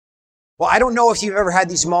Well, I don't know if you've ever had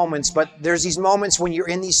these moments, but there's these moments when you're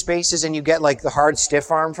in these spaces and you get like the hard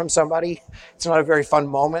stiff arm from somebody. It's not a very fun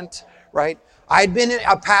moment, right? I'd been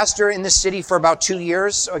a pastor in this city for about 2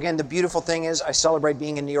 years. So again, the beautiful thing is I celebrate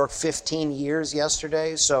being in New York 15 years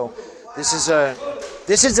yesterday. So this is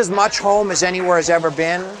as much home as anywhere has ever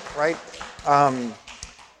been, right?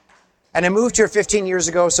 And I moved here 15 years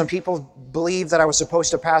ago. Some people believe that I was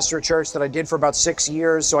supposed to pastor a church that I did for about 6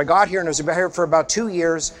 years. So I got here and I was here for about 2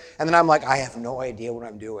 years. And then I'm like, I have no idea what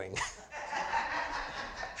I'm doing.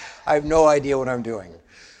 I have no idea what I'm doing.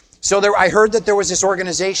 So I heard that there was this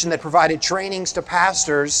organization that provided trainings to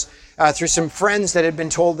pastors through some friends that had been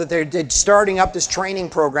told that they're starting up this training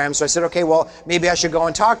program. So I said, okay, well, maybe I should go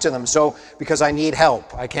and talk to them. So because I need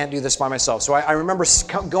help, I can't do this by myself. So I remember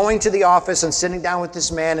going to the office and sitting down with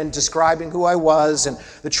this man and describing who I was and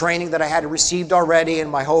the training that I had received already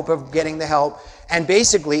and my hope of getting the help. And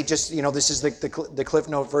basically just, this is the Cliff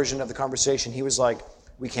Note version of the conversation. He was like,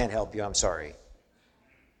 we can't help you. I'm sorry.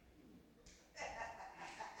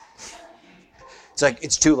 It's like,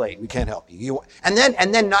 it's too late. We can't help you. And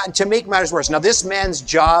then not to make matters worse. Now, this man's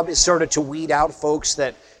job is sort of to weed out folks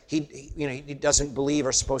that he doesn't believe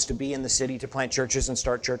are supposed to be in the city to plant churches and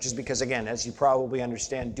start churches. Because again, as you probably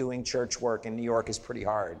understand, doing church work in New York is pretty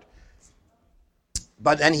hard.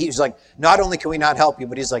 But then he's like, not only can we not help you,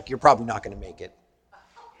 but he's like, you're probably not going to make it.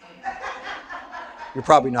 You're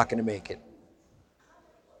probably not going to make it.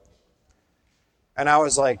 And I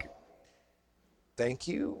was like, thank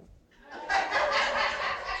you.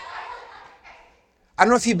 I don't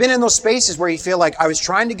know if you've been in those spaces where you feel like I was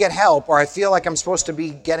trying to get help, or I feel like I'm supposed to be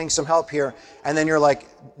getting some help here, and then you're like,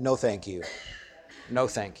 no, thank you. No,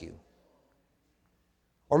 thank you.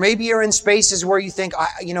 Or maybe you're in spaces where you think,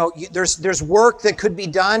 there's work that could be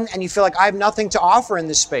done, and you feel like I have nothing to offer in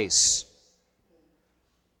this space.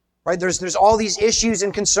 Right? There's all these issues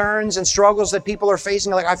and concerns and struggles that people are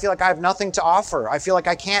facing. Like, I feel like I have nothing to offer. I feel like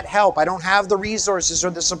I can't help. I don't have the resources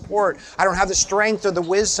or the support. I don't have the strength or the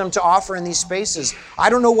wisdom to offer in these spaces.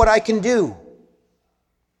 I don't know what I can do.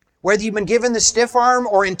 Whether you've been given the stiff arm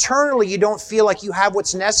or internally you don't feel like you have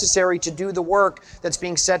what's necessary to do the work that's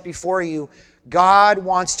being set before you, God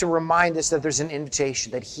wants to remind us that there's an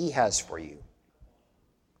invitation that He has for you.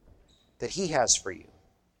 That He has for you.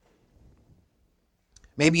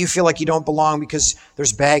 Maybe you feel like you don't belong because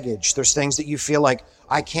there's baggage. There's things that you feel like,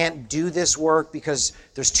 I can't do this work because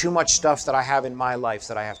there's too much stuff that I have in my life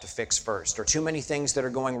that I have to fix first, or too many things that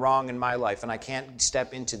are going wrong in my life and I can't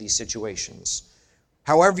step into these situations.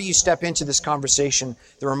 However you step into this conversation,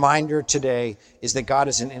 the reminder today is that God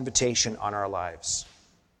is an invitation on our lives.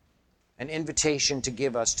 An invitation to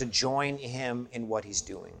give us to join Him in what He's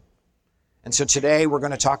doing. And so today we're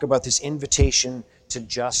going to talk about this invitation to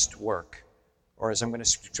just work. Or as I'm going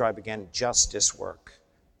to describe again, justice work.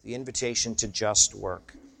 The invitation to just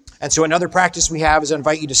work. And so another practice we have is I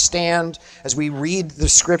invite you to stand as we read the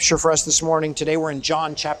scripture for us this morning. Today we're in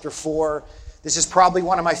John chapter 4. This is probably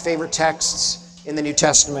one of my favorite texts in the New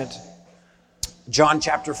Testament. John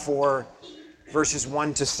chapter 4, verses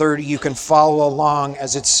 1 to 30. You can follow along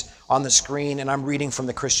as it's on the screen, and I'm reading from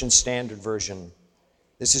the Christian Standard Version.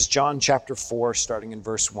 This is John chapter 4, starting in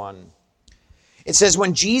verse 1. It says,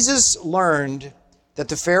 when Jesus learned that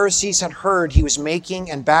the Pharisees had heard He was making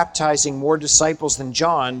and baptizing more disciples than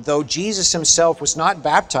John, though Jesus Himself was not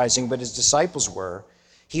baptizing, but His disciples were,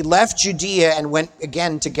 He left Judea and went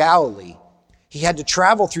again to Galilee. He had to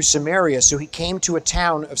travel through Samaria, so He came to a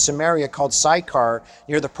town of Samaria called Sychar,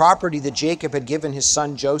 near the property that Jacob had given his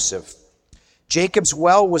son Joseph. Jacob's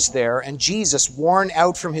well was there, and Jesus, worn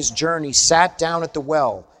out from His journey, sat down at the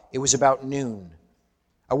well. It was about noon.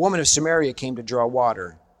 A woman of Samaria came to draw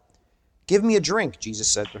water. Give me a drink, Jesus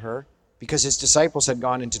said to her, because His disciples had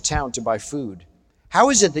gone into town to buy food. How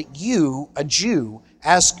is it that you, a Jew,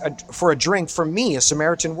 ask for a drink from me, a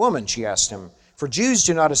Samaritan woman? She asked Him, for Jews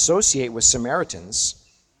do not associate with Samaritans.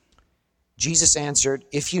 Jesus answered,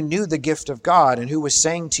 if you knew the gift of God and who was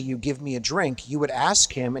saying to you, give me a drink, you would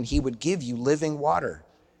ask Him and He would give you living water.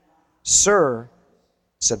 Sir,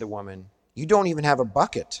 said the woman, you don't even have a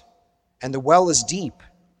bucket, and the well is deep.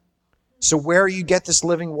 So where you get this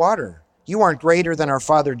living water? You aren't greater than our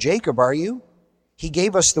father Jacob, are you? He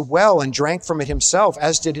gave us the well and drank from it himself,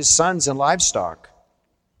 as did his sons and livestock.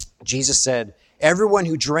 Jesus said, everyone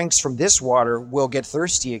who drinks from this water will get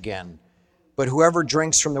thirsty again, but whoever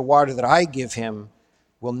drinks from the water that I give him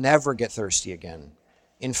will never get thirsty again.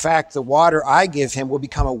 In fact, the water I give him will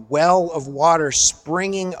become a well of water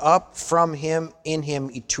springing up from him in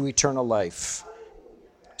him to eternal life.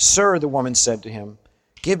 Sir, the woman said to him,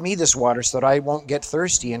 give me this water so that I won't get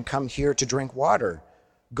thirsty and come here to drink water.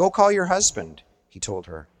 Go call your husband, he told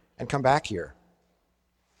her, and come back here."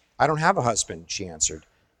 "I don't have a husband," she answered.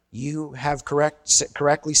 "You have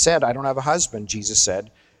correctly said, 'I don't have a husband,'" Jesus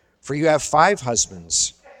said, "for you have 5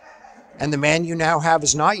 husbands, and the man you now have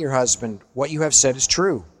is not your husband. What you have said is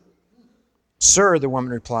true." "Sir," the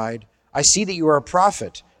woman replied, "I see that you are a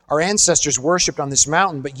prophet. Our ancestors worshipped on this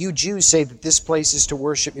mountain, but you Jews say that this place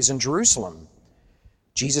is in Jerusalem."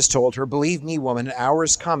 Jesus told her, "Believe me, woman, an hour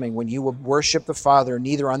is coming when you will worship the Father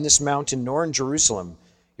neither on this mountain nor in Jerusalem.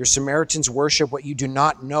 Your Samaritans worship what you do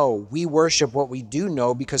not know. We worship what we do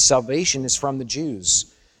know because salvation is from the Jews.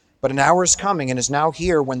 But an hour is coming and is now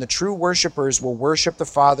here when the true worshipers will worship the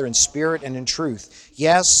Father in spirit and in truth.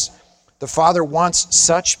 Yes, the Father wants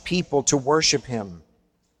such people to worship him.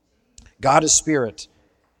 God is spirit,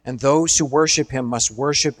 and those who worship him must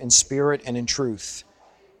worship in spirit and in truth."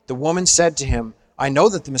 The woman said to him, "I know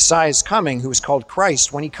that the Messiah is coming, who is called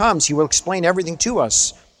Christ. When he comes, he will explain everything to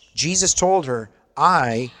us." Jesus told her,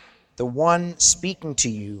 "I, the one speaking to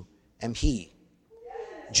you, am he."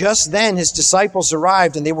 Just then his disciples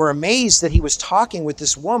arrived, and they were amazed that he was talking with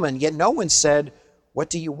this woman, yet no one said, "What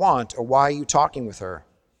do you want?" or "Why are you talking with her?"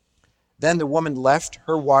 Then the woman left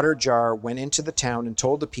her water jar, went into the town, and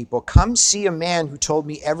told the people, "Come see a man who told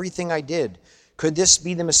me everything I did. Could this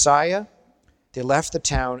be the Messiah?" They left the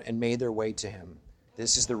town and made their way to him.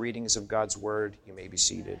 This is the readings of God's word. You may be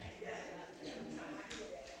seated.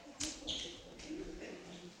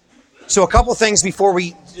 So a couple things before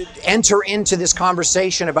we enter into this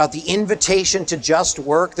conversation about the invitation to just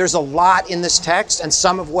work. There's a lot in this text, and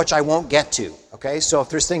some of which I won't get to. Okay, so if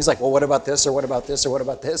there's things like, well, what about this, or what about this, or what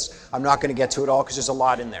about this? I'm not going to get to it all because there's a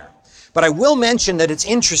lot in there. But I will mention that it's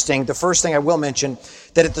interesting, the first thing I will mention,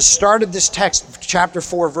 that at the start of this text, chapter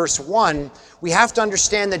 4, verse 1, we have to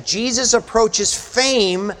understand that Jesus approaches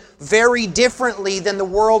fame very differently than the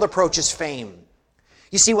world approaches fame.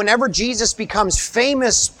 You see, whenever Jesus becomes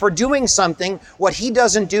famous for doing something, what he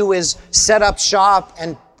doesn't do is set up shop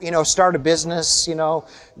and, start a business,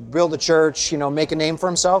 build a church, make a name for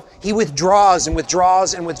himself. He withdraws and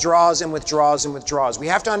withdraws and withdraws and withdraws and withdraws. We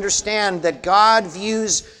have to understand that God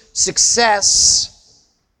views success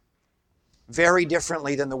very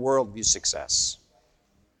differently than the world views success.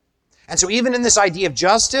 And so even in this idea of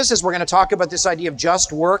justice, as we're going to talk about this idea of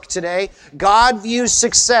just work today, God views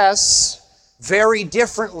success very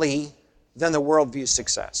differently than the world views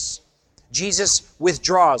success. Jesus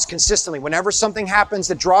withdraws consistently. Whenever something happens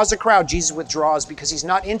that draws a crowd, Jesus withdraws because he's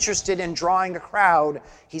not interested in drawing a crowd.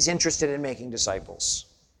 He's interested in making disciples.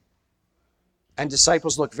 And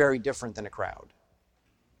disciples look very different than a crowd.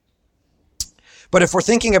 But if we're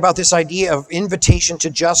thinking about this idea of invitation to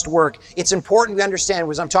just work, it's important we understand,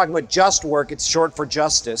 when I'm talking about just work, it's short for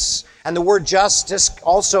justice. And the word justice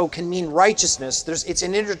also can mean righteousness. It's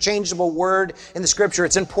an interchangeable word in the scripture.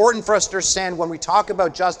 It's important for us to understand when we talk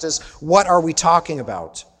about justice, what are we talking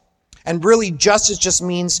about? And really, justice just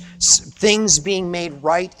means things being made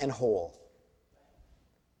right and whole.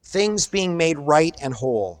 Things being made right and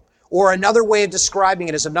whole. Or another way of describing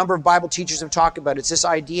it, as a number of Bible teachers have talked about, it's this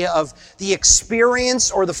idea of the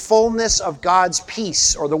experience or the fullness of God's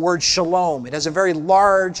peace, or the word shalom. It has a very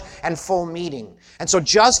large and full meaning. And so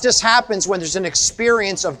justice happens when there's an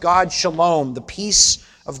experience of God's shalom, the peace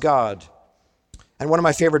of God. And one of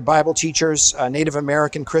my favorite Bible teachers, Native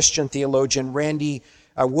American Christian theologian Randy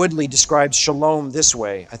Woodley, describes shalom this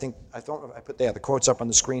way. I put the quotes up on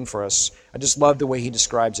the screen for us. I just love the way he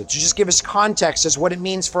describes it. To just give us context as what it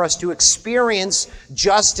means for us to experience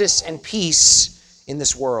justice and peace in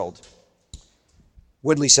this world.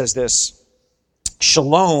 Woodley says this: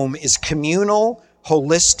 shalom is communal,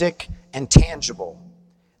 holistic, and tangible.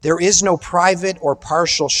 There is no private or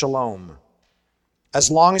partial shalom.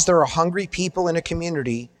 As long as there are hungry people in a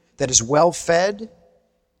community that is well fed,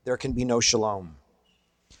 there can be no shalom.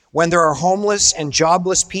 When there are homeless and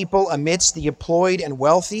jobless people amidst the employed and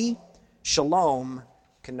wealthy, shalom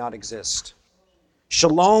cannot exist.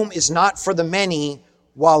 Shalom is not for the many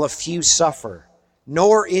while a few suffer,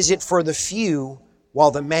 nor is it for the few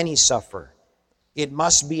while the many suffer. It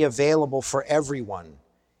must be available for everyone.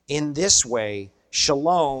 In this way,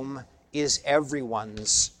 shalom is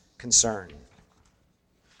everyone's concern.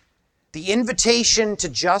 The invitation to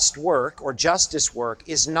just work or justice work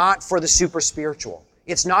is not for the super spiritual.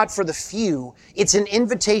 It's not for the few. It's an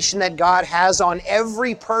invitation that God has on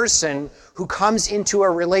every person who comes into a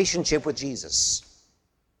relationship with Jesus.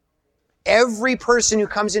 Every person who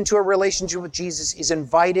comes into a relationship with Jesus is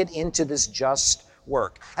invited into this just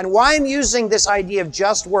work. And why I'm using this idea of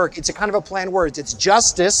just work, it's a kind of a play on words. It's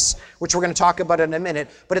justice, which we're going to talk about in a minute,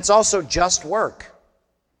 but it's also just work.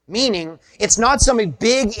 Meaning, it's not some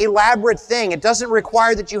big, elaborate thing. It doesn't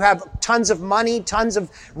require that you have tons of money, tons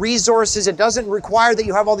of resources. It doesn't require that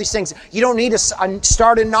you have all these things. You don't need to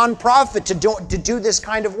start a nonprofit to do this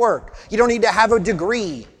kind of work. You don't need to have a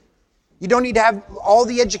degree. You don't need to have all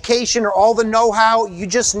the education or all the know-how. You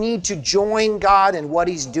just need to join God in what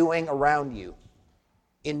He's doing around you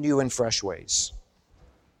in new and fresh ways.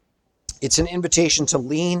 It's an invitation to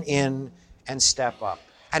lean in and step up.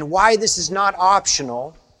 And why this is not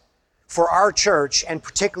optional for our church, and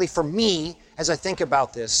particularly for me as I think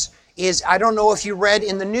about this, is I don't know if you read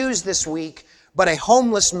in the news this week, but a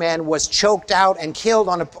homeless man was choked out and killed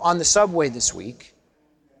on the subway this week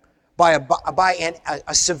by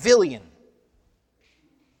a civilian.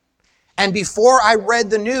 And before I read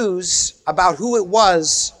the news about who it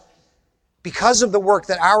was, because of the work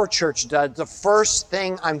that our church does, the first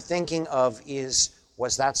thing I'm thinking of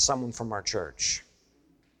was that someone from our church?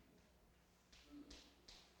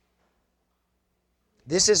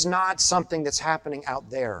 This is not something that's happening out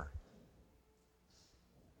there.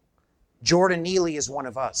 Jordan Neely is one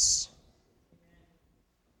of us.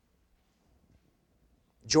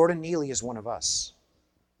 Jordan Neely is one of us.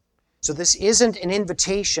 So this isn't an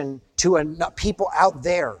invitation to people out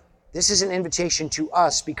there. This is an invitation to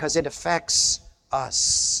us because it affects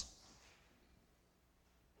us.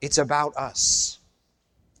 It's about us.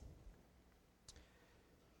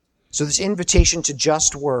 So this invitation to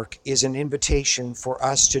just work is an invitation for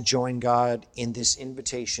us to join God in this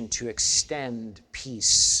invitation to extend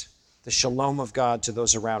peace, the shalom of God to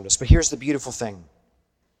those around us. But here's the beautiful thing.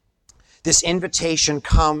 This invitation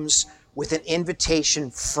comes with an invitation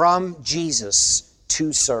from Jesus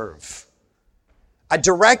to serve. A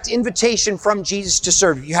direct invitation from Jesus to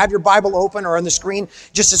serve. If you have your Bible open or on the screen,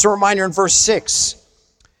 just as a reminder in verse 6,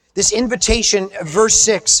 this invitation, verse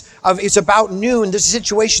 6, is about noon, the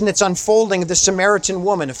situation that's unfolding of the Samaritan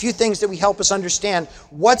woman. A few things that we help us understand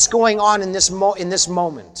what's going on in this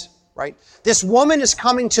moment, right? This woman is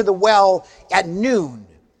coming to the well at noon.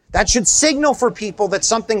 That should signal for people that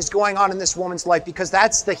something's going on in this woman's life because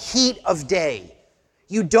that's the heat of day.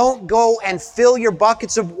 You don't go and fill your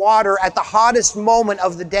buckets of water at the hottest moment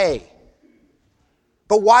of the day.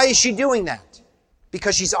 But why is she doing that?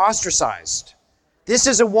 Because she's ostracized. This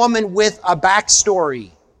is a woman with a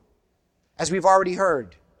backstory, as we've already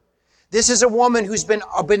heard. This is a woman who's been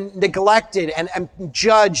neglected and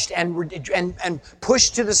judged and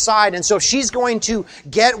pushed to the side. And so if she's going to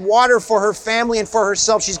get water for her family and for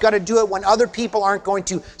herself, she's got to do it when other people aren't going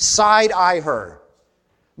to side-eye her,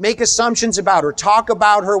 make assumptions about her, talk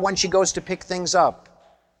about her when she goes to pick things up.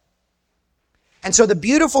 And so the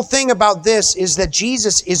beautiful thing about this is that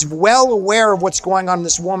Jesus is well aware of what's going on in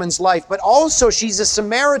this woman's life, but also she's a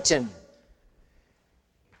Samaritan.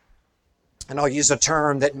 And I'll use a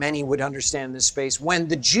term that many would understand in this space. When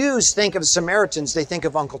the Jews think of Samaritans, they think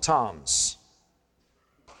of Uncle Toms.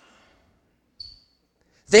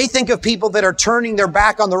 They think of people that are turning their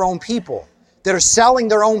back on their own people, that are selling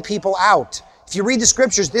their own people out. If you read the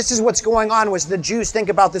scriptures, this is what's going on as the Jews think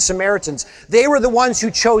about the Samaritans. They were the ones who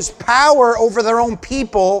chose power over their own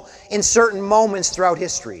people in certain moments throughout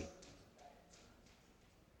history.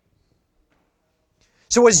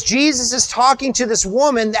 So as Jesus is talking to this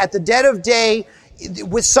woman at the dead of day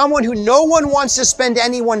with someone who no one wants to spend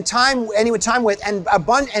any time with,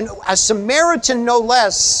 and a Samaritan no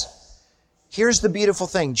less, here's the beautiful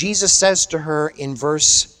thing. Jesus says to her in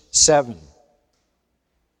verse 7,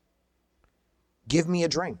 "Give me a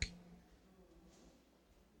drink."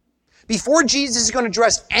 Before Jesus is going to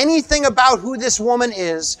address anything about who this woman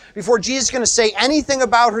is, before Jesus is going to say anything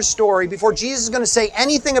about her story, before Jesus is going to say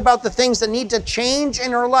anything about the things that need to change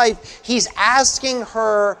in her life, he's asking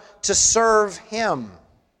her to serve him.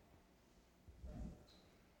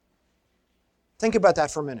 Think about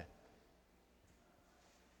that for a minute.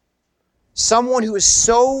 Someone who is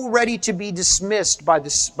so ready to be dismissed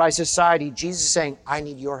by society, Jesus is saying, I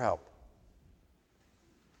need your help.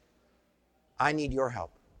 I need your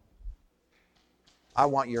help. I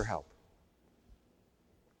want your help.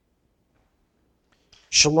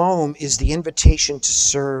 Shalom is the invitation to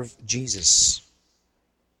serve Jesus.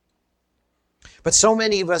 But so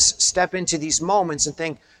many of us step into these moments and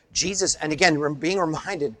think, Jesus, and again, we're being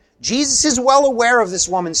reminded, Jesus is well aware of this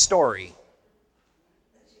woman's story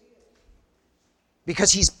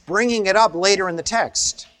because he's bringing it up later in the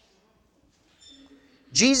text.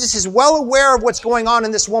 Jesus is well aware of what's going on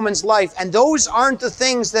in this woman's life, and those aren't the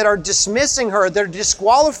things that are dismissing her. They're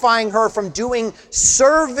disqualifying her from doing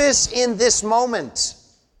service in this moment.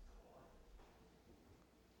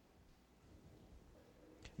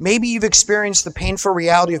 Maybe you've experienced the painful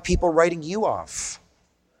reality of people writing you off.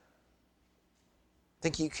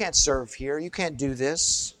 thinking, you can't serve here. You can't do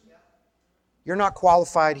this. You're not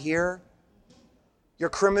qualified here. Your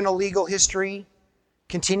criminal legal history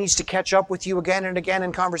continues to catch up with you again and again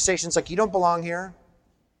in conversations like, you don't belong here.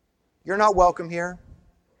 You're not welcome here.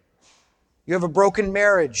 You have a broken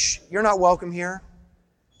marriage. You're not welcome here.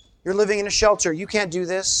 You're living in a shelter. You can't do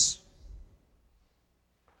this.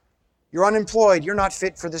 You're unemployed. You're not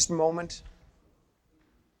fit for this moment.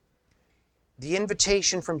 The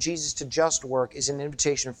invitation from Jesus to just work is an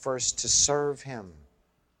invitation first to serve Him.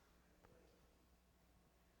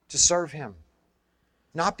 To serve Him.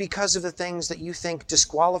 Not because of the things that you think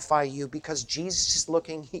disqualify you, because Jesus is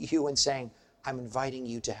looking at you and saying, I'm inviting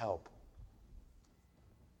you to help.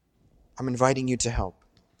 I'm inviting you to help.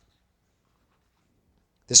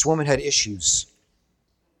 This woman had issues.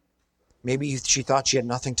 Maybe she thought she had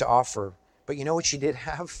nothing to offer, but you know what she did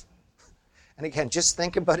have? And again, just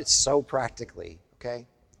think about it so practically, okay?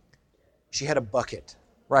 She had a bucket,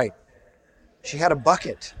 right? She had a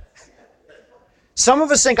bucket. Some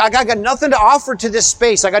of us think, I got nothing to offer to this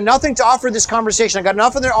space. I got nothing to offer this conversation. I got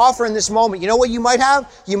nothing to offer in this moment. You know what you might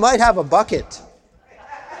have? You might have a bucket.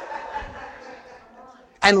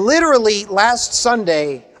 And literally, last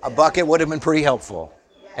Sunday, a bucket would have been pretty helpful.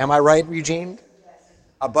 Am I right, Eugene?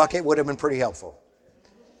 A bucket would have been pretty helpful.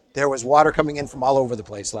 There was water coming in from all over the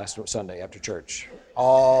place last Sunday after church.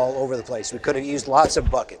 All over the place. We could have used lots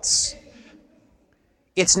of buckets.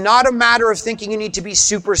 It's not a matter of thinking you need to be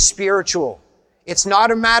super spiritual. It's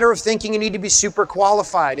not a matter of thinking you need to be super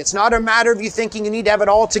qualified. It's not a matter of you thinking you need to have it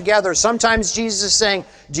all together. Sometimes Jesus is saying,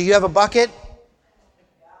 do you have a bucket?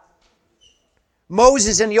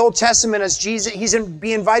 Moses in the Old Testament, as Jesus, he's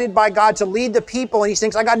being invited by God to lead the people, and he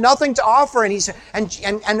thinks, I got nothing to offer.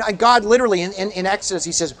 And God literally in Exodus,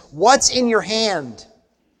 he says, what's in your hand?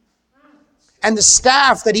 And the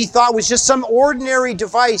staff that he thought was just some ordinary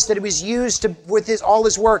device that he was used with all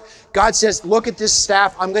his work, God says, look at this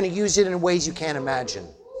staff. I'm going to use it in ways you can't imagine.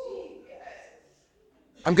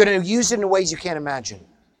 I'm going to use it in ways you can't imagine.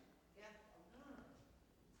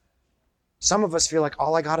 Some of us feel like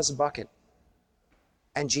all I got is a bucket.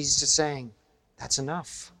 And Jesus is saying, that's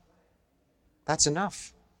enough. That's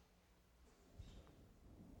enough.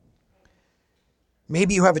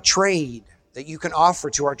 Maybe you have a trade that you can offer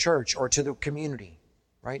to our church or to the community,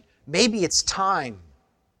 right? Maybe it's time.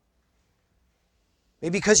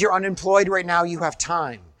 Maybe because you're unemployed right now, you have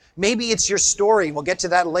time. Maybe it's your story. We'll get to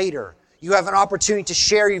that later. You have an opportunity to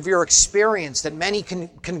share your experience that many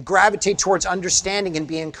can gravitate towards understanding and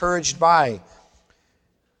be encouraged by.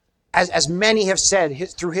 As many have said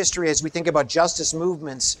through history, as we think about justice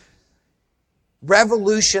movements,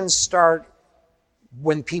 revolutions start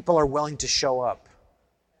when people are willing to show up.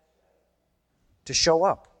 To show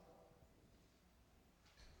up.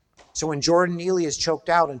 So when Jordan Neely is choked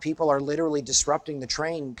out and people are literally disrupting the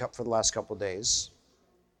train for the last couple of days,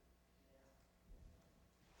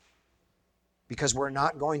 because we're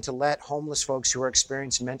not going to let homeless folks who are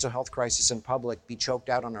experiencing mental health crisis in public be choked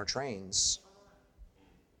out on our trains.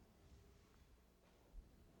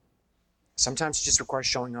 Sometimes it just requires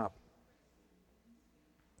showing up.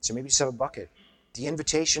 So maybe you just have a bucket. The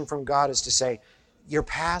invitation from God is to say, your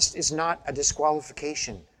past is not a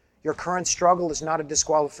disqualification. Your current struggle is not a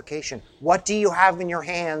disqualification. What do you have in your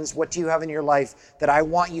hands? What do you have in your life that I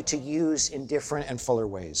want you to use in different and fuller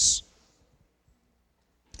ways?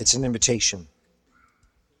 It's an invitation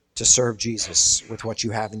to serve Jesus with what you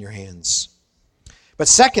have in your hands. But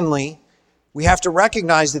secondly, we have to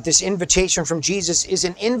recognize that this invitation from Jesus is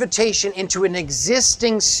an invitation into an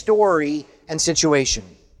existing story and situation.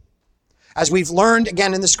 As we've learned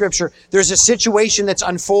again in the scripture, there's a situation that's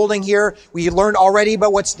unfolding here. We learned already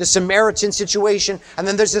about what's the Samaritan situation, and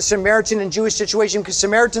then there's the Samaritan and Jewish situation, because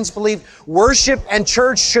Samaritans believe worship and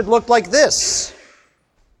church should look like this.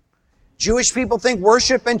 Jewish people think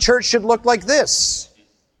worship and church should look like this.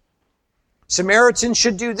 Samaritans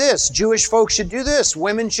should do this. Jewish folks should do this.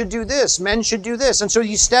 Women should do this. Men should do this. And so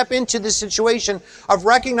you step into this situation of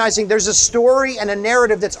recognizing there's a story and a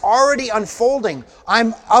narrative that's already unfolding.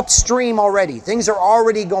 I'm upstream already. Things are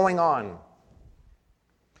already going on.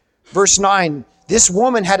 Verse 9, this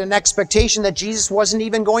woman had an expectation that Jesus wasn't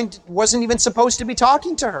even supposed to be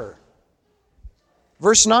talking to her.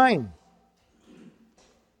 Verse 9.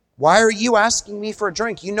 Why are you asking me for a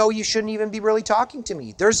drink? You know you shouldn't even be really talking to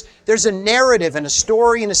me. There's a narrative and a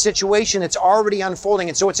story and a situation that's already unfolding.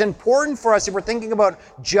 And so it's important for us, if we're thinking about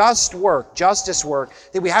justice work,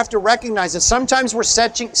 that we have to recognize that sometimes we're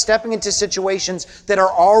stepping into situations that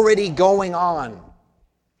are already going on.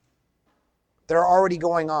 That are already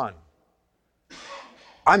going on.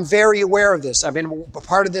 I'm very aware of this. I've been a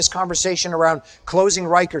part of this conversation around closing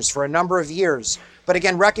Rikers for a number of years. But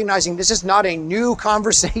again, recognizing this is not a new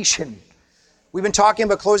conversation. We've been talking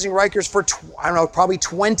about closing Rikers for, probably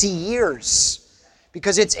 20 years.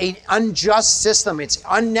 Because it's an unjust system. It's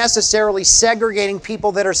unnecessarily segregating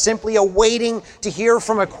people that are simply awaiting to hear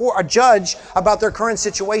from a judge about their current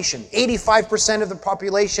situation. 85% of the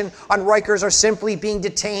population on Rikers are simply being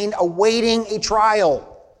detained, awaiting a trial.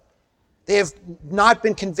 They have not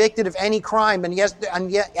been convicted of any crime, and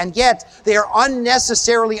yet they are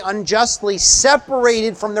unnecessarily, unjustly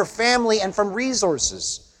separated from their family and from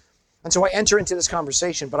resources. And so I enter into this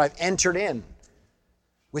conversation, but I've entered in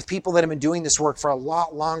with people that have been doing this work for a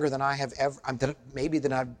lot longer than I have ever, maybe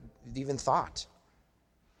than I've even thought.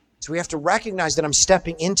 So we have to recognize that I'm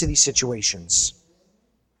stepping into these situations.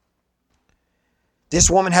 This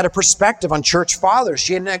woman had a perspective on church fathers.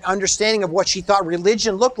 She had an understanding of what she thought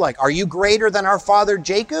religion looked like. Are you greater than our father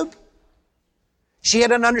Jacob? She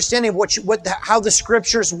had an understanding of how the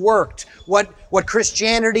scriptures worked, what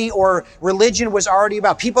Christianity or religion was already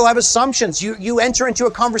about. People have assumptions. You enter into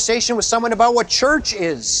a conversation with someone about what church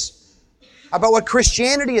is, about what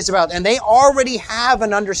Christianity is about, and they already have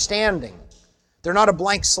an understanding. They're not a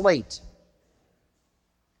blank slate.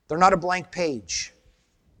 They're not a blank page.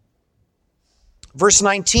 Verse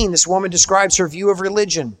 19, this woman describes her view of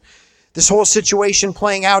religion. This whole situation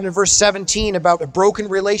playing out in verse 17 about broken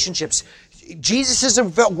relationships. Jesus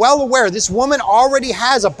is well aware this woman already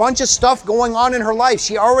has a bunch of stuff going on in her life.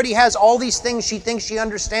 She already has all these things she thinks she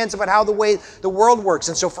understands about how the way the world works.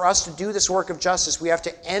 And so for us to do this work of justice, we have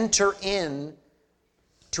to enter in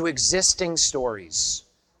to existing stories,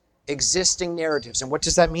 existing narratives. And what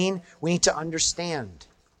does that mean? We need to understand.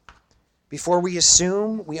 Before we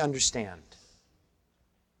assume, we understand.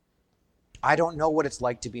 I don't know what it's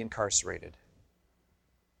like to be incarcerated.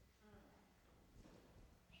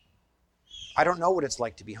 I don't know what it's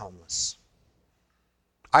like to be homeless.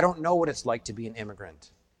 I don't know what it's like to be an immigrant.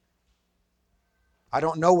 I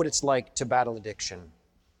don't know what it's like to battle addiction.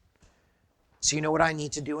 So you know what I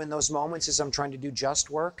need to do in those moments as I'm trying to do just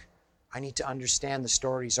work? I need to understand the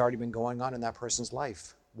story that's already been going on in that person's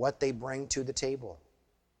life, what they bring to the table,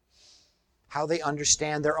 how they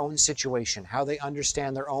understand their own situation, how they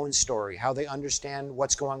understand their own story, how they understand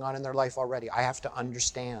what's going on in their life already. I have to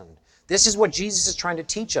understand. This is what Jesus is trying to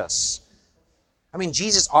teach us. I mean,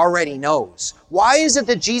 Jesus already knows. Why is it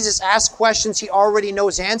that Jesus asks questions he already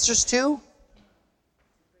knows answers to?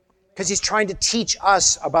 Because he's trying to teach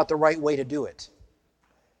us about the right way to do it.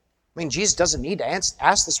 I mean, Jesus doesn't need to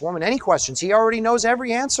ask this woman any questions. He already knows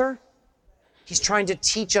every answer. He's trying to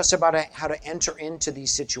teach us about how to enter into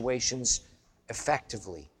these situations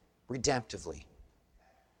effectively, redemptively.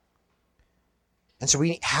 And so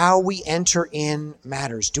how we enter in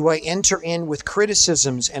matters. Do I enter in with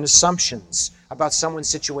criticisms and assumptions about someone's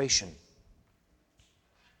situation?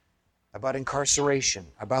 About incarceration,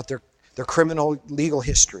 about their criminal legal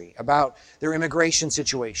history, about their immigration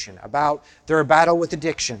situation, about their battle with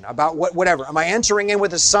addiction, about whatever. Am I entering in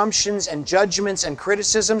with assumptions and judgments and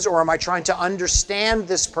criticisms, or am I trying to understand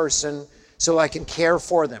this person so I can care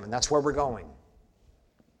for them? And that's where we're going.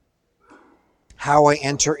 How I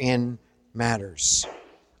enter in matters.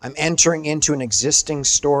 I'm entering into an existing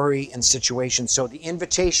story and situation. So the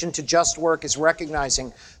invitation to just work is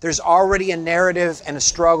recognizing there's already a narrative and a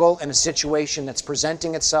struggle and a situation that's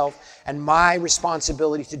presenting itself, and my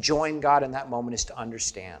responsibility to join God in that moment is to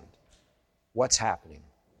understand what's happening.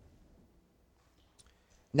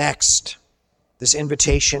 Next, this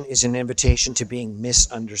invitation is an invitation to being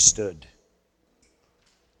misunderstood.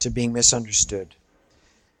 To being misunderstood.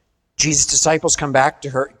 Jesus' disciples come back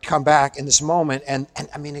in this moment, and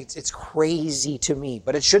I mean, it's crazy to me,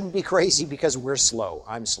 but it shouldn't be crazy because we're slow.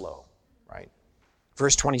 I'm slow, right?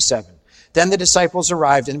 Verse 27. Then the disciples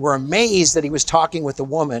arrived and were amazed that he was talking with the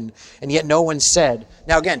woman, and yet no one said.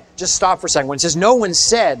 Now again, just stop for a second. When it says no one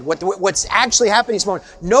said, what's actually happening in this moment,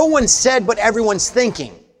 no one said what everyone's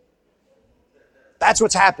thinking. That's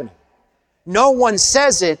what's happening. No one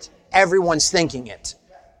says it, everyone's thinking it.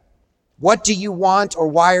 What do you want, or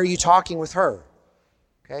why are you talking with her?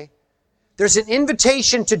 Okay? There's an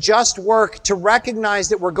invitation to just work, to recognize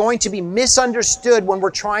that we're going to be misunderstood when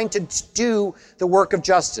we're trying to do the work of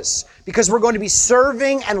justice. Because we're going to be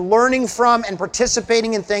serving and learning from and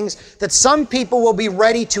participating in things that some people will be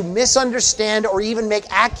ready to misunderstand or even make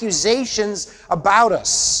accusations about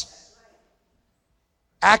us.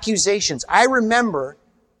 Accusations. I remember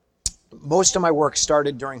most of my work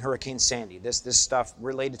started during Hurricane Sandy, this stuff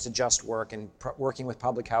related to just work and working with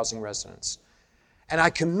public housing residents. And I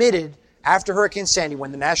committed After Hurricane Sandy,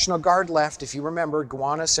 when the National Guard left, if you remember,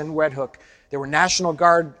 Gowanus and Red Hook, there were National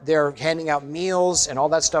Guard there handing out meals and all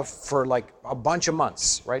that stuff for like a bunch of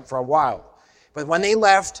months, right, for a while. But when they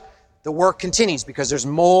left, the work continues because there's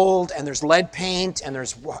mold and there's lead paint and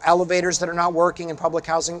there's elevators that are not working in public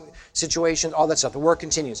housing situations, all that stuff. The work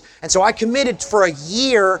continues. And so I committed for a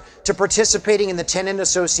year to participating in the Tenant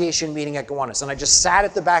Association meeting at Gowanus. And I just sat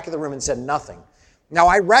at the back of the room and said nothing. Now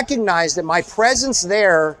I recognized that my presence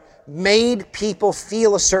there made people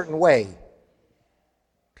feel a certain way.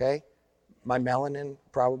 Okay? My melanin,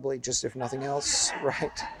 probably, just if nothing else,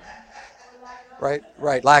 right?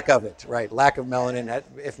 Right, lack of it, right? Lack of melanin,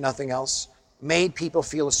 if nothing else, made people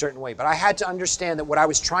feel a certain way. But I had to understand that what I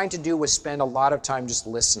was trying to do was spend a lot of time just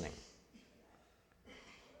listening.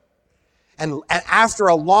 And after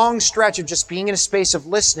a long stretch of just being in a space of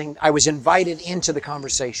listening, I was invited into the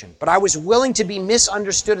conversation. But I was willing to be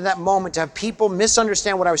misunderstood in that moment, to have people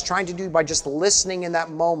misunderstand what I was trying to do by just listening in that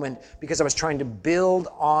moment, because I was trying to build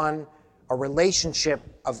on a relationship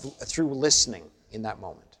through listening in that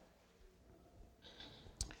moment.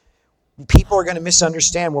 People are going to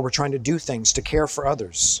misunderstand when we're trying to do things to care for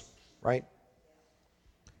others, right?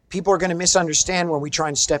 People are going to misunderstand when we try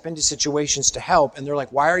and step into situations to help, and they're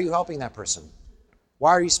like, why are you helping that person?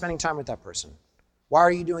 Why are you spending time with that person? Why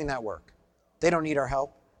are you doing that work? They don't need our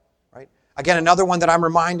help, right? Again, another one that I'm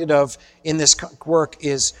reminded of in this work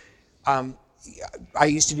is I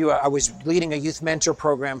was leading a youth mentor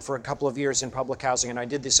program for a couple of years in public housing, and I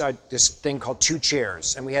did this thing called 2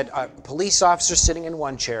 chairs. And we had a police officer sitting in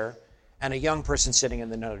one chair and a young person sitting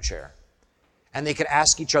in another chair. And they could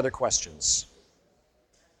ask each other questions.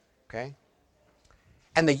 Okay?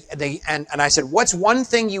 And I said, what's one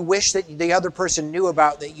thing you wish that the other person knew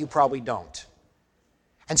about that you probably don't?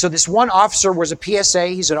 And so this one officer was a PSA.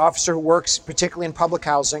 He's an officer who works particularly in public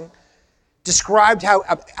housing. Described how,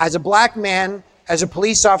 as a black man, as a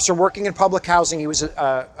police officer working in public housing, he was an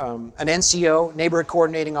NCO, neighborhood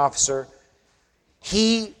coordinating officer.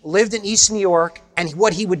 He lived in East New York, and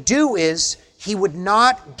what he would do is he would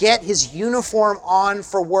not get his uniform on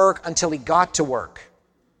for work until he got to work.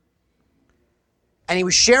 And he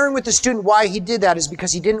was sharing with the student why he did that is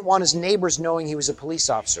because he didn't want his neighbors knowing he was a police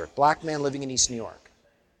officer, black man living in East New York.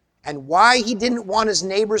 And why he didn't want his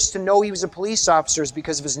neighbors to know he was a police officer is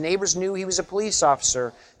because if his neighbors knew he was a police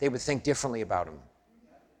officer, they would think differently about him.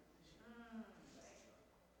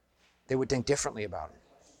 They would think differently about him.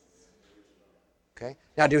 Okay?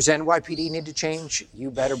 Now, does NYPD need to change?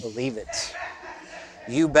 You better believe it.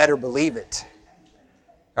 You better believe it.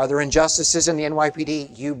 Are there injustices in the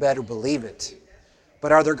NYPD? You better believe it.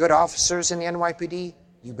 But are there good officers in the NYPD?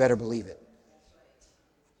 You better believe it.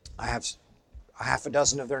 I have a half a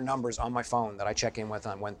dozen of their numbers on my phone that I check in with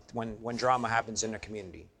on when drama happens in a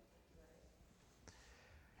community.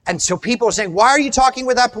 And so people are saying, why are you talking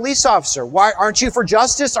with that police officer? Why aren't you for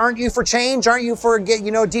justice? Aren't you for change? Aren't you for,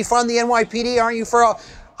 defund the NYPD? Aren't you for...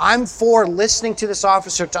 I'm for listening to this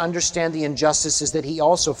officer to understand the injustices that he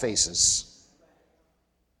also faces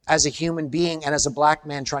as a human being and as a black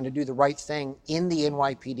man trying to do the right thing in the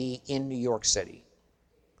NYPD in New York City.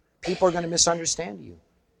 People are going to misunderstand you.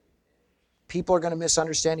 People are going to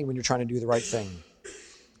misunderstand you when you're trying to do the right thing.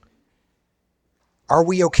 Are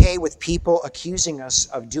we okay with people accusing us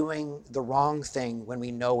of doing the wrong thing when we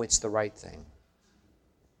know it's the right thing?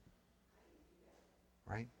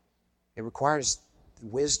 Right? It requires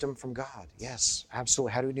wisdom from God. Yes,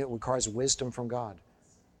 absolutely. How do we do it? It requires wisdom from God.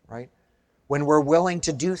 Right? When we're willing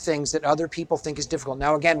to do things that other people think is difficult.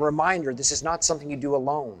 Now again, reminder, this is not something you do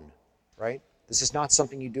alone. Right? This is not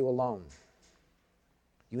something you do alone.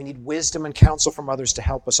 You need wisdom and counsel from others to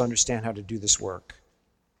help us understand how to do this work.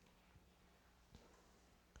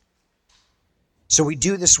 So we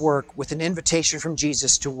do this work with an invitation from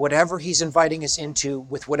Jesus to whatever he's inviting us into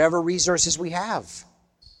with whatever resources we have.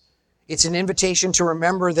 It's an invitation to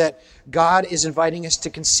remember that God is inviting us to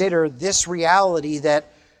consider this reality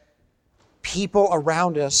that people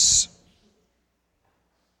around us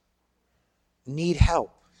need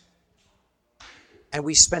help. And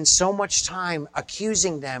we spend so much time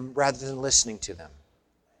accusing them rather than listening to them.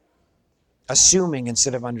 Assuming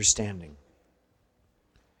instead of understanding.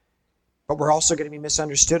 But we're also going to be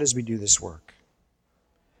misunderstood as we do this work.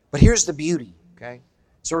 But here's the beauty, okay?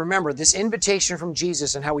 So remember, this invitation from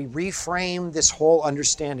Jesus and how we reframe this whole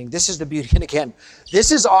understanding, this is the beauty. And again,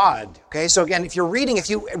 this is odd, okay? So again, if you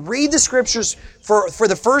read the scriptures for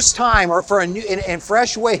the first time or for in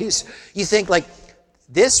fresh ways, you think like,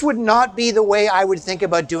 this would not be the way I would think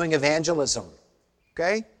about doing evangelism,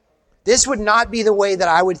 okay? This would not be the way that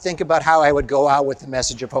I would think about how I would go out with the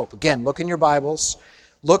message of hope. Again, look in your Bibles.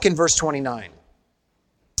 Look in verse 29.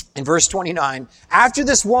 In verse 29, after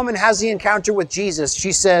this woman has the encounter with Jesus,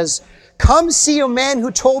 she says, "Come see a man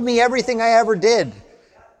who told me everything I ever did."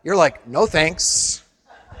 You're like, "No thanks."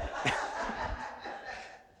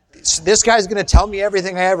 This guy's going to tell me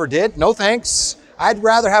everything I ever did? No thanks. I'd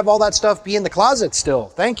rather have all that stuff be in the closet still.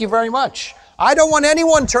 Thank you very much. I don't want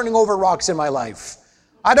anyone turning over rocks in my life.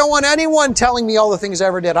 I don't want anyone telling me all the things I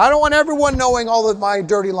ever did. I don't want everyone knowing all of my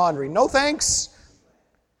dirty laundry. No thanks.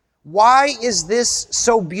 Why is this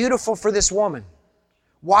so beautiful for this woman?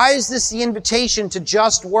 Why is this the invitation to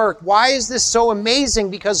just work? Why is this so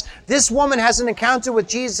amazing? Because this woman has an encounter with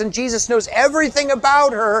Jesus, and Jesus knows everything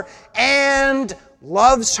about her and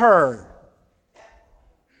loves her.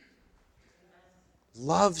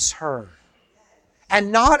 Loves her.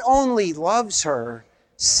 And not only loves her,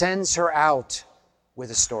 sends her out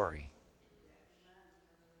with a story.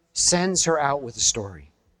 Sends her out with a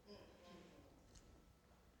story.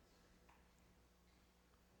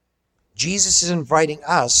 Jesus is inviting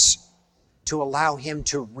us to allow him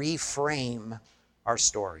to reframe our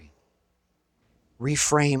story.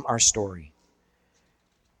 Reframe our story.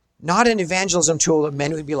 Not an evangelism tool that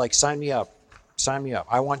men would be like, sign me up. Sign me up.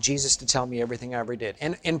 I want Jesus to tell me everything I ever did.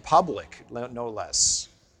 And in public, no less.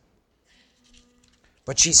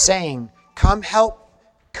 But she's saying, come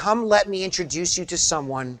let me introduce you to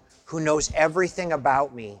someone who knows everything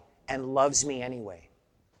about me and loves me anyway.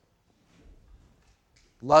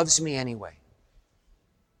 Loves me anyway.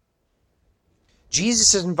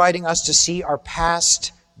 Jesus is inviting us to see our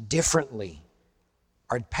past differently.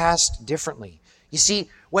 Our past differently. You see,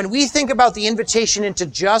 when we think about the invitation into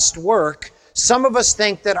just work, some of us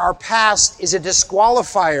think that our past is a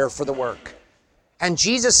disqualifier for the work. And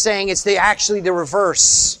Jesus is saying it's actually the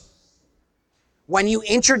reverse. When you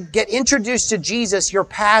get introduced to Jesus, your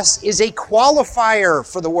past is a qualifier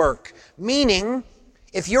for the work. Meaning,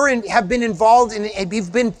 if have been involved if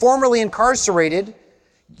you've been formerly incarcerated,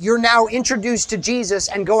 you're now introduced to Jesus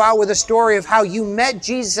and go out with a story of how you met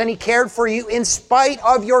Jesus and he cared for you in spite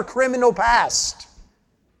of your criminal past.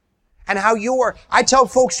 And how I tell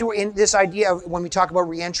folks who are in this idea when we talk about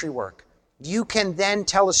reentry work, you can then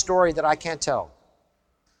tell a story that I can't tell.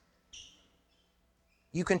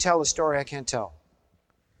 You can tell a story I can't tell.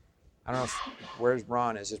 I don't know where's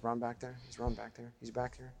Ron? Is Ron back there? Is Ron back there? He's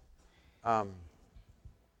back there?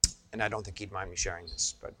 And I don't think he'd mind me sharing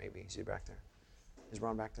this, but maybe is he back there? Is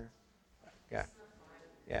Ron back there? Yeah.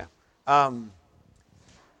 Yeah.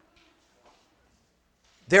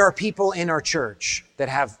 There are people in our church that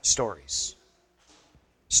have stories.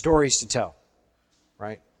 Stories to tell,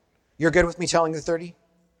 right? You're good with me telling the 30?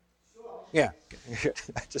 Sure. Yeah.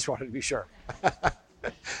 I just wanted to be sure.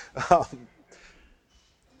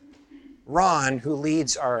 Ron, who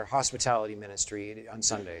leads our hospitality ministry on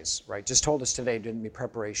Sundays, right, just told us today during the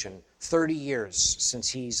preparation, 30 years since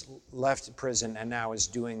he's left prison and now is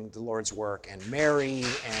doing the Lord's work and married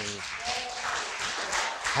and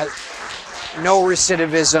has no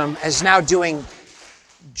recidivism, is now doing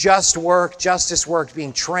justice work,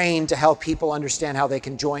 being trained to help people understand how they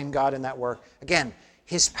can join God in that work. Again,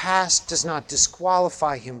 his past does not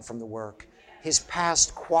disqualify him from the work. His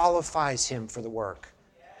past qualifies him for the work.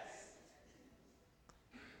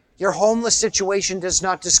 Your homeless situation does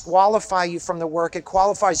not disqualify you from the work. It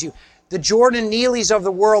qualifies you. The Jordan Neelys of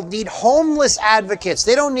the world need homeless advocates.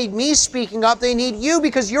 They don't need me speaking up. They need you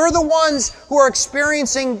because you're the ones who are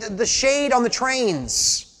experiencing the shade on the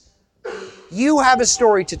trains. You have a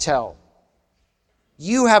story to tell.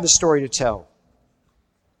 You have a story to tell.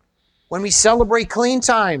 When we celebrate Clean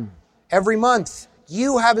Time every month,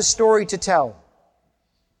 you have a story to tell.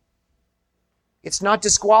 It's not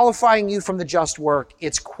disqualifying you from the just work.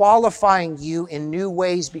 It's qualifying you in new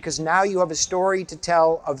ways because now you have a story to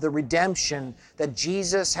tell of the redemption that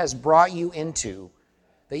Jesus has brought you into.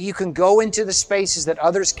 That you can go into the spaces that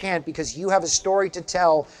others can't because you have a story to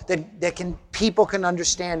tell that people can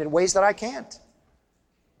understand in ways that I can't.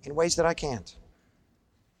 In ways that I can't.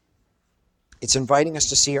 It's inviting us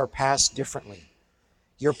to see our past differently.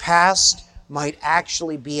 Your past might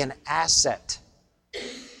actually be an asset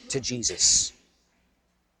to Jesus.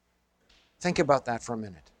 Think about that for a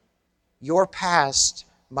minute. Your past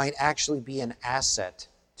might actually be an asset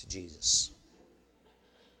to Jesus.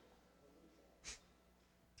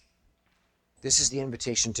 This is the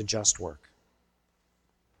invitation to just work.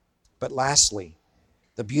 But lastly,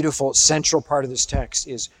 the beautiful central part of this text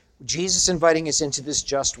is Jesus inviting us into this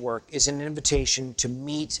just work is an invitation to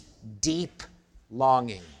meet deep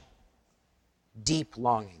longing. Deep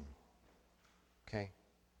longing. Okay?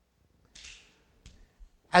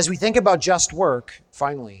 As we think about just work,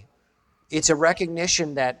 finally, it's a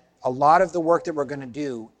recognition that a lot of the work that we're going to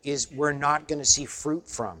do is we're not going to see fruit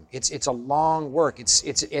from. It's a long work.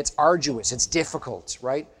 It's arduous. It's difficult,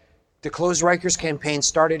 right? The Close Rikers campaign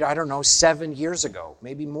started, 7 years ago,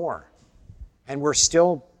 maybe more. And we're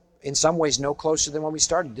still, in some ways, no closer than when we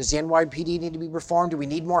started. Does the NYPD need to be reformed? Do we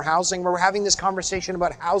need more housing? We're having this conversation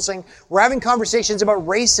about housing. We're having conversations about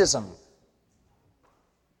racism,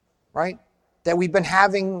 right? That we've been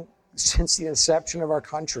having since the inception of our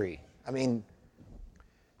country.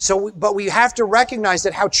 But we have to recognize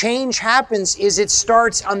that how change happens is it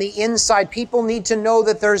starts on the inside. People need to know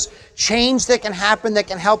that there's change that can happen that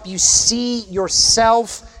can help you see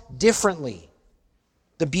yourself differently.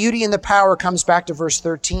 The beauty and the power comes back to verse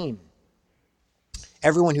 13.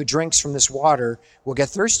 Everyone who drinks from this water will get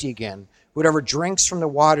thirsty again. Whoever drinks from the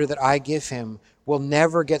water that I give him will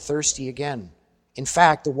never get thirsty again. In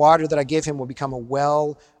fact, the water that I give him will become a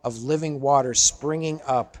well of living water springing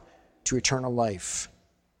up to eternal life.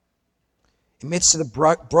 Amidst the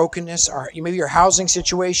brokenness, maybe your housing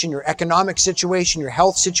situation, your economic situation, your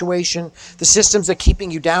health situation, the systems that are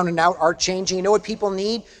keeping you down and out are changing. You know what people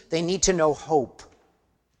need? They need to know hope.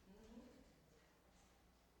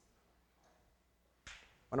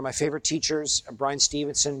 One of my favorite teachers, Brian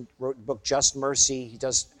Stevenson, wrote the book Just Mercy. He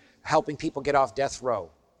does helping people get off death row,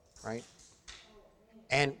 right?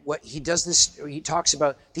 And what he does he talks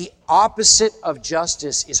about the opposite of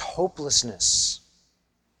justice is hopelessness.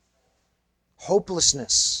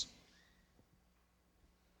 Hopelessness.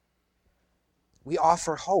 We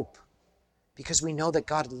offer hope because we know that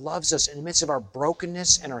God loves us in the midst of our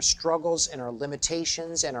brokenness and our struggles and our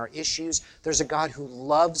limitations and our issues. There's a God who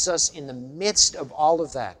loves us in the midst of all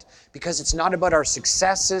of that because it's not about our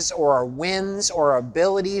successes or our wins or our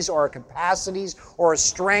abilities or our capacities or our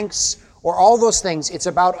strengths or all those things. It's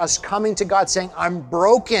about us coming to God saying, I'm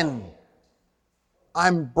broken.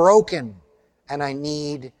 I'm broken and I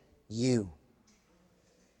need you.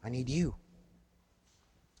 I need you.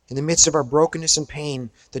 In the midst of our brokenness and pain,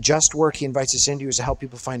 the just work he invites us into is to help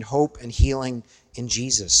people find hope and healing in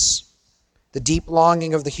Jesus. The deep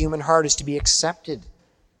longing of the human heart is to be accepted,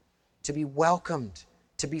 to be welcomed,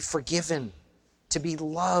 to be forgiven, to be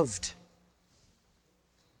loved.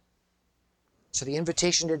 So the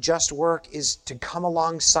invitation to just work is to come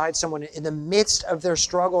alongside someone in the midst of their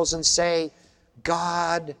struggles and say,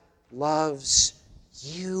 God loves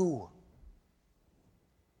you.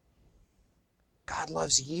 God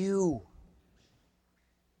loves you.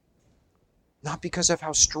 Not because of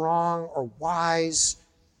how strong or wise,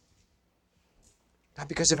 not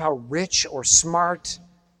because of how rich or smart,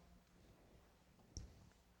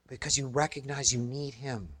 because you recognize you need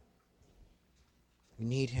him. You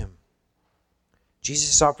need him.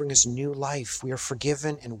 Jesus is offering us new life. We are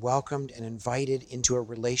forgiven and welcomed and invited into a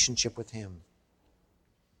relationship with him.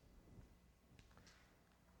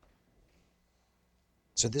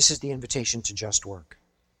 So this is the invitation to just work.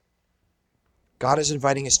 God is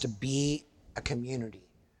inviting us to be a community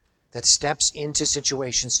that steps into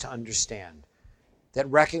situations to understand, that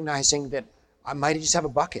recognizing that I might just have a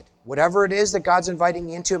bucket. Whatever it is that God's inviting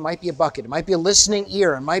me into, it might be a bucket. It might be a listening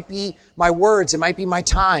ear. It might be my words. It might be my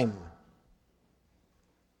time.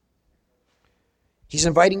 He's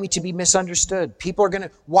inviting me to be misunderstood. People are going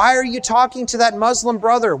to, why are you talking to that Muslim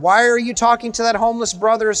brother? Why are you talking to that homeless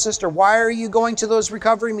brother or sister? Why are you going to those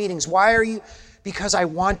recovery meetings? Why are you? Because I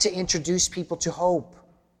want to introduce people to hope,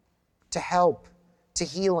 to help, to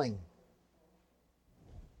healing.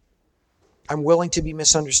 I'm willing to be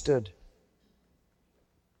misunderstood,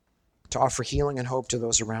 to offer healing and hope to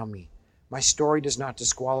those around me. My story does not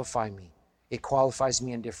disqualify me. It qualifies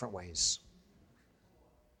me in different ways.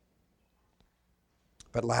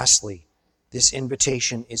 But lastly, this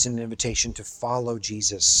invitation is an invitation to follow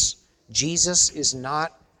Jesus. Jesus is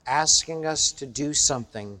not asking us to do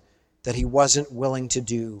something that he wasn't willing to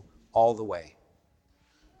do all the way.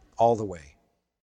 All the way.